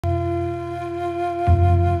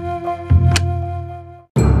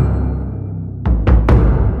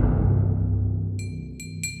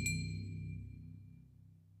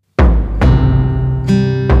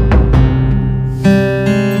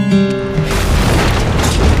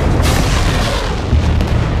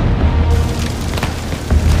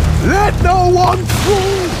Let no one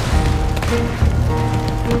through!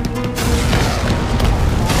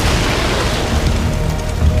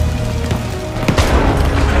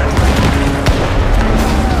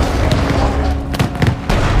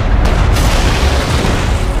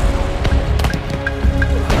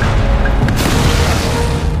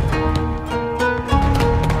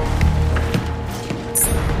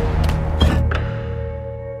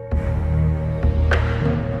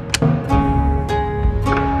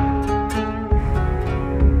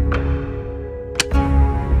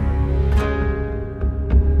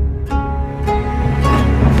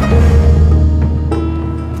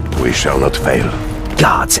 We shall not fail.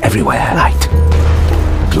 Guards everywhere. Right.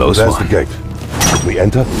 Close There's one. the gate. Should we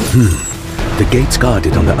enter? The gate's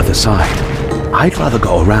guarded on the other side. I'd rather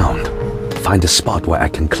go around. Find a spot where I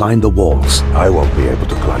can climb the walls. I won't be able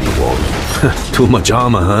to climb the walls. Too much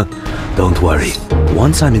armor, huh? Don't worry.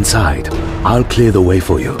 Once I'm inside, I'll clear the way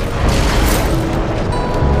for you.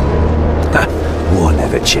 War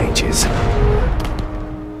never changes.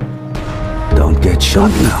 Don't get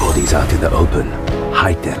shot now. Bodies out in the open.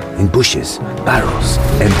 Hide them in bushes, barrels,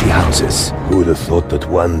 empty houses. Who would have thought that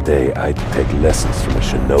one day I'd take lessons from a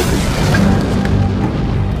shinobi?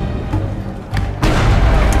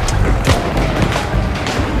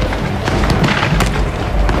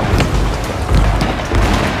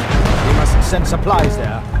 We must send supplies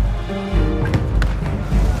there.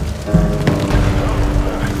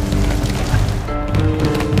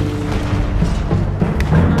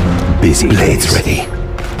 Busy. Blades ready.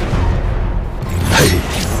 Hey.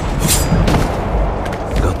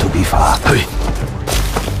 Got to be far. Hey.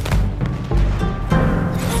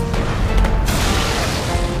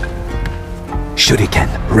 Shuriken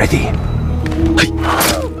ready. Hey.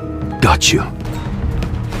 Got you.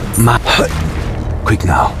 Map. Quick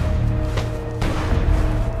now.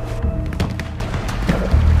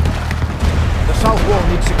 The south wall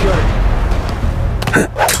needs security.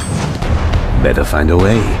 Better find a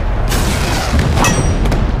way.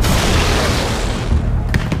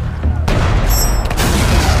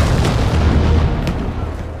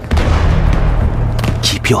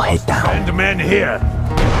 Keep your head down. Send men here.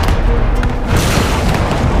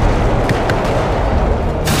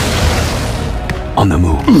 On the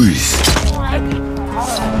move.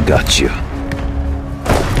 Got you.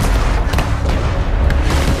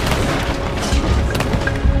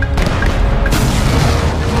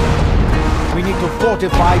 We need to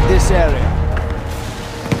fortify this area.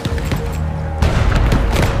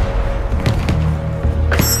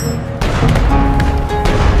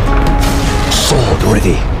 Sword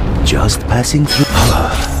ready. Just passing through.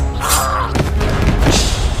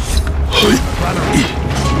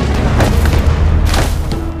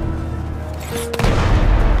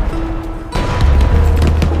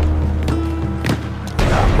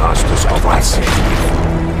 Masters of us.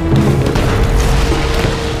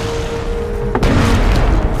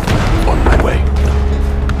 On my way.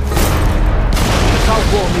 The south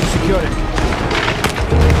wall needs security.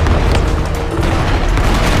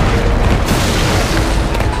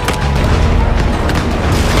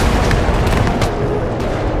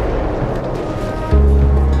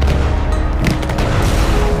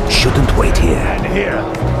 Shouldn't wait here. And here.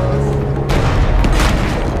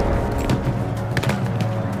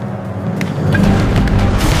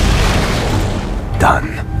 Done.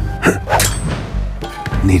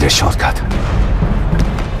 Need a shortcut.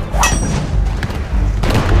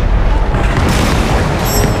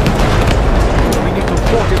 We need to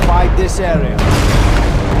fortify this area.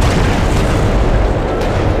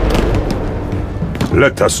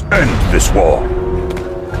 Let us end this war.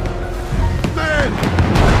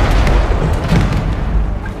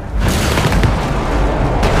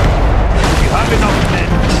 You have enough men.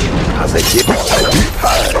 As they keep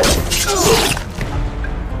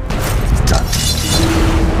Done.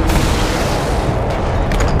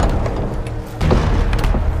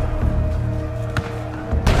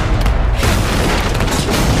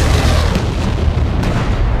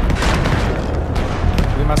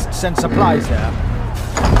 We must send supplies there.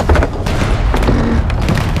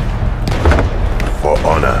 for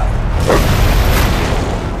honor.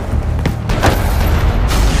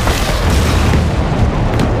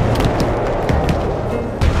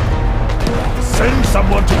 Send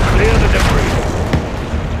someone to clear the debris.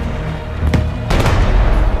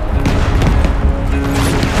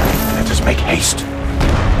 Let us make haste.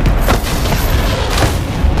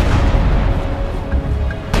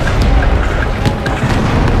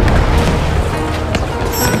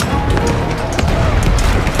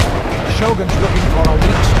 Shogun's looking for a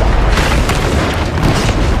weak spot.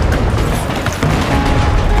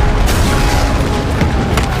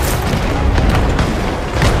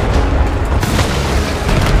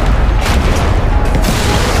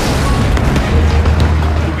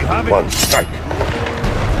 one, strike.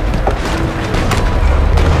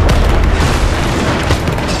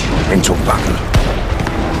 Into battle.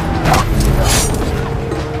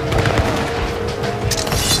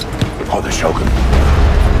 For the Shogun.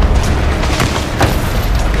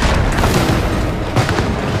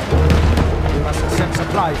 We must send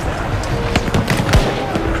supplies there.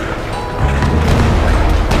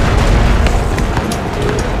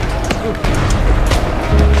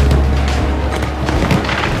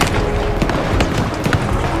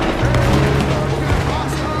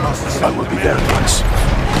 I will be there at once.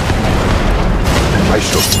 I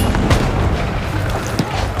should.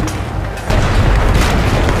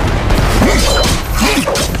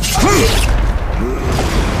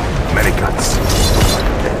 Many guns.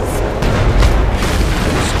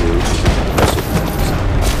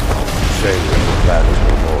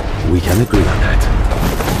 We can agree on that.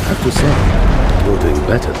 I have to say, you're doing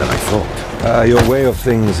better than I thought. Your way of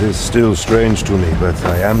things is still strange to me, but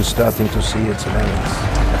I am starting to see its merits.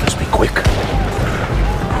 Let us be quick.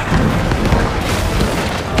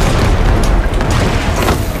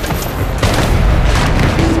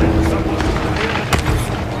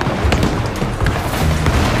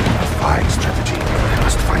 Fine strategy. I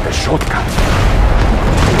must find a shortcut.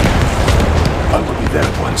 I will be there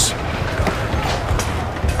at once.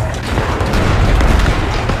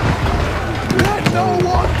 Let no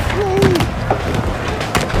one through!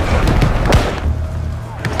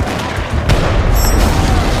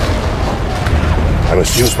 I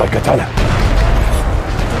must use my katana.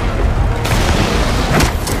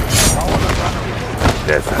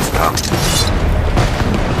 Death has come.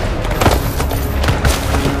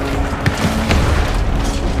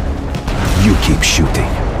 You keep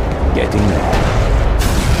shooting. Getting there.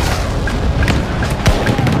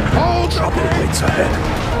 Trouble waits ahead.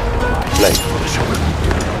 Blame for the Shogun.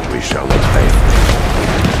 We shall not fail.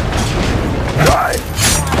 Die!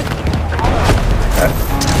 There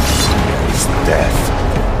is death.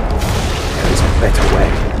 There is a better way.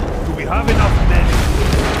 Do we have enough men?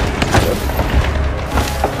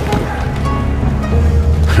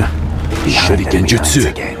 The Shuriken Jutsu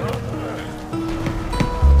again.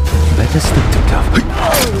 Better stick to cover.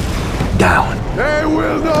 Down. They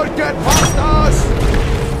will not get past us!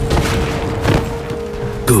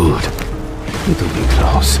 Good. It'll be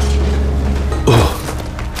close. Oh.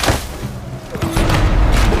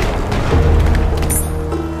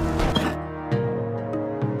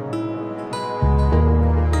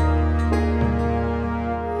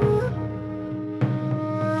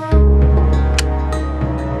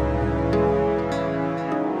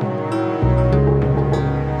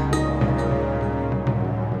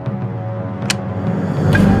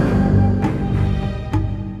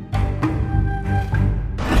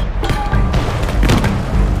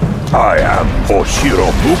 I am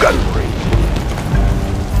Oshiro Mugan.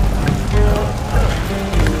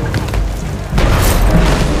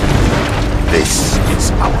 This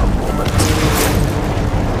is our moment.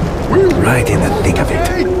 We're right in the thick of it.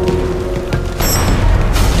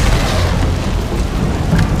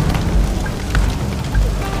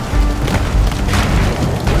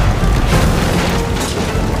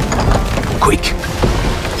 Quick.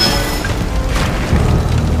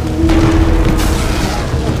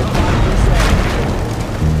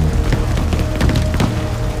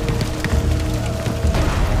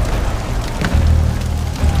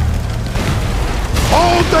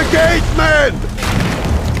 Hold the gate, men!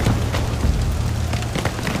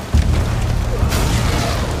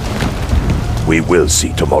 We will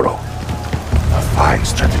see tomorrow. A fine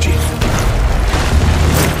strategy.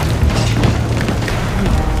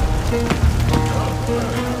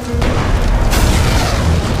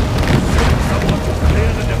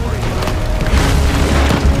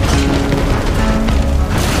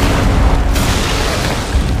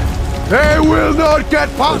 They will not get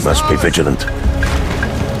past. We must be vigilant.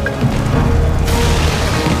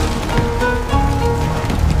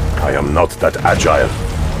 I am not that agile.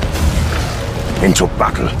 Into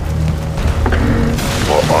battle.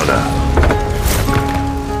 For honor.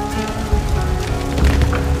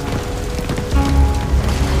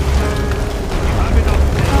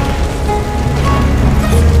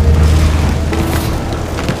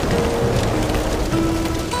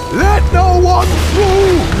 Let no one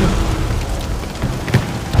through!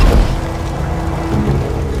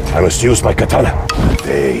 I must use my katana. The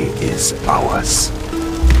day is ours.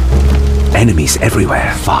 Enemies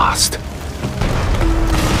everywhere, fast.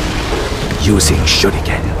 Using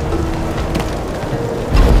Shuriken.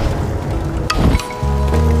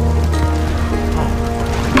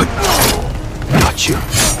 Got you.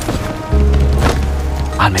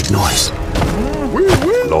 I'll make noise. We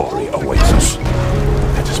will Glory awaits us.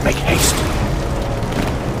 Let us make haste.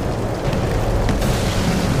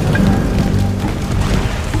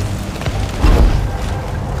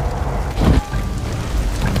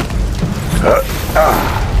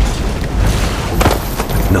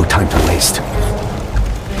 No time to waste.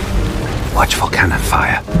 Watch for cannon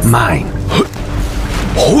fire. Mine.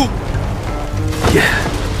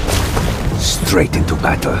 Yeah. Straight into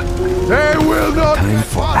battle. They will not Time get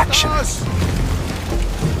for past action. us.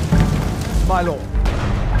 My lord.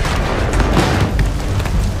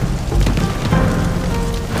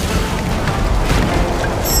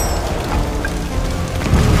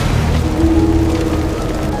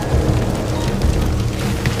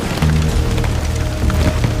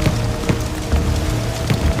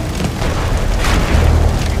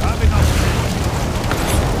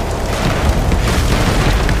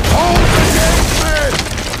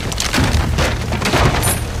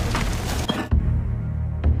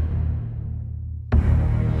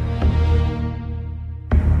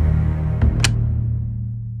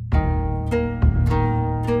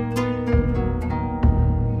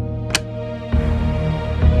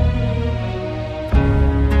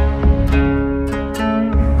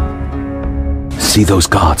 See those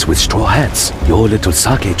guards with straw hats? Your little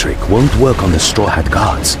sake trick won't work on the straw hat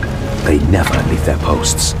guards. They never leave their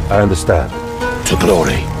posts. I understand. To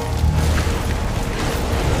glory.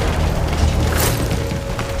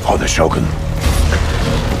 For the Shogun.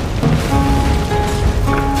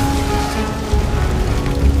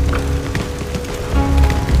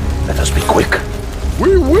 Let us be quick.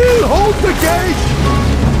 We will hold the gate!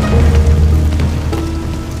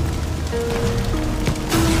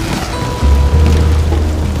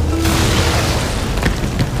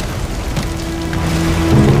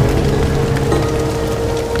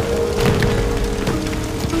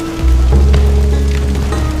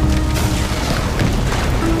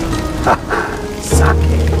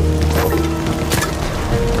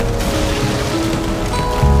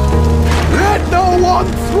 Let no one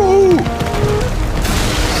through!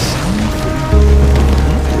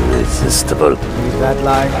 Irresistible. Leave that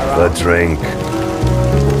lying around. The drink.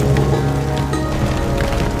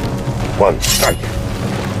 One strike.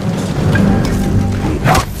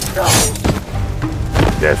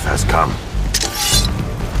 Death has come.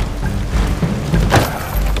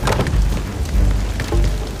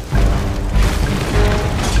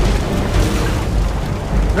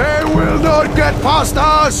 They will not get past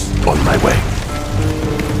us! On my way.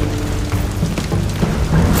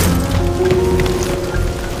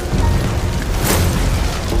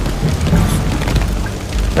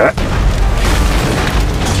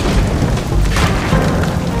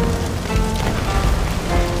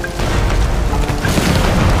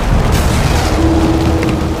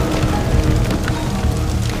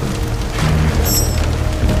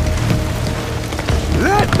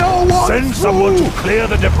 Let no one Send through! someone to clear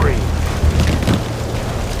the debris.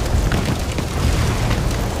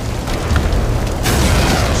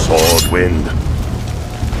 Sword wind.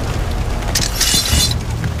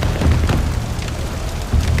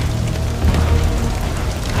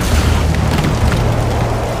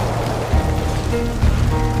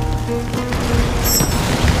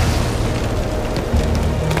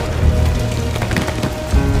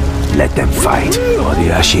 Let them fight,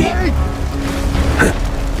 Oriashi.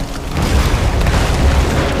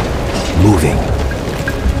 Moving.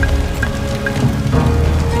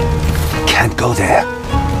 Can't go there.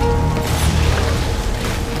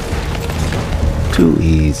 Too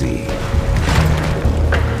easy.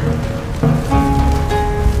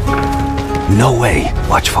 No way.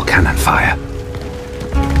 Watch for cannon fire.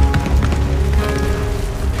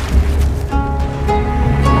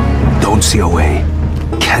 Don't see a way.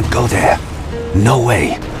 Can't go there. No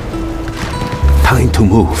way. Time to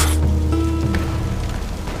move.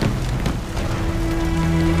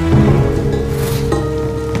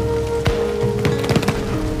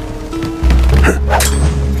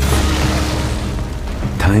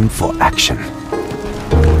 Time for action.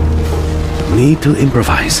 Need to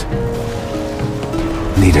improvise.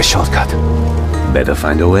 Need a shortcut. Better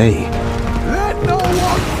find a way. Let no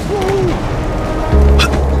one through!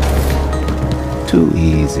 Too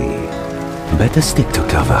easy. Better stick to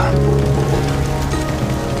cover.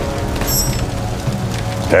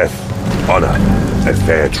 Death, honor, a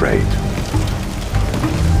fair trade.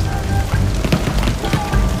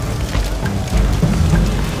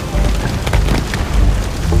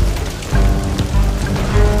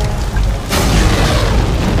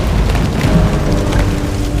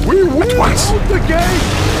 We will once. hold the gate!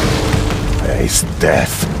 Face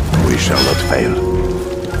death. We shall not fail.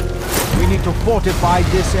 We need to fortify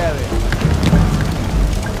this area.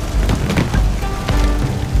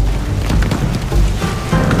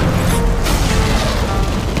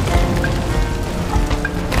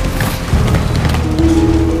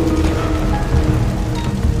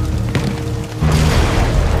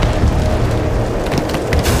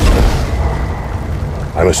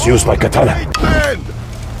 I must use my katana.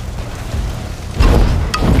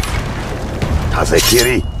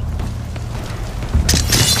 Hazekiri.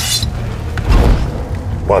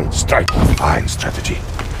 One strike. Fine strategy.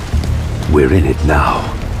 We're in it now.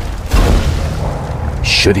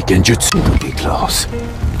 Shuriken Jutsu to be close.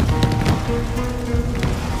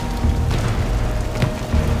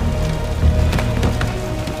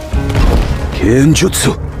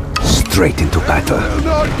 Kenjutsu. Straight into battle. Will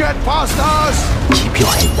not get past us! Keep your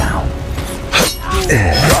head down.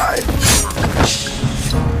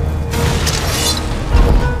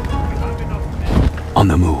 On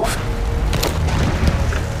the move.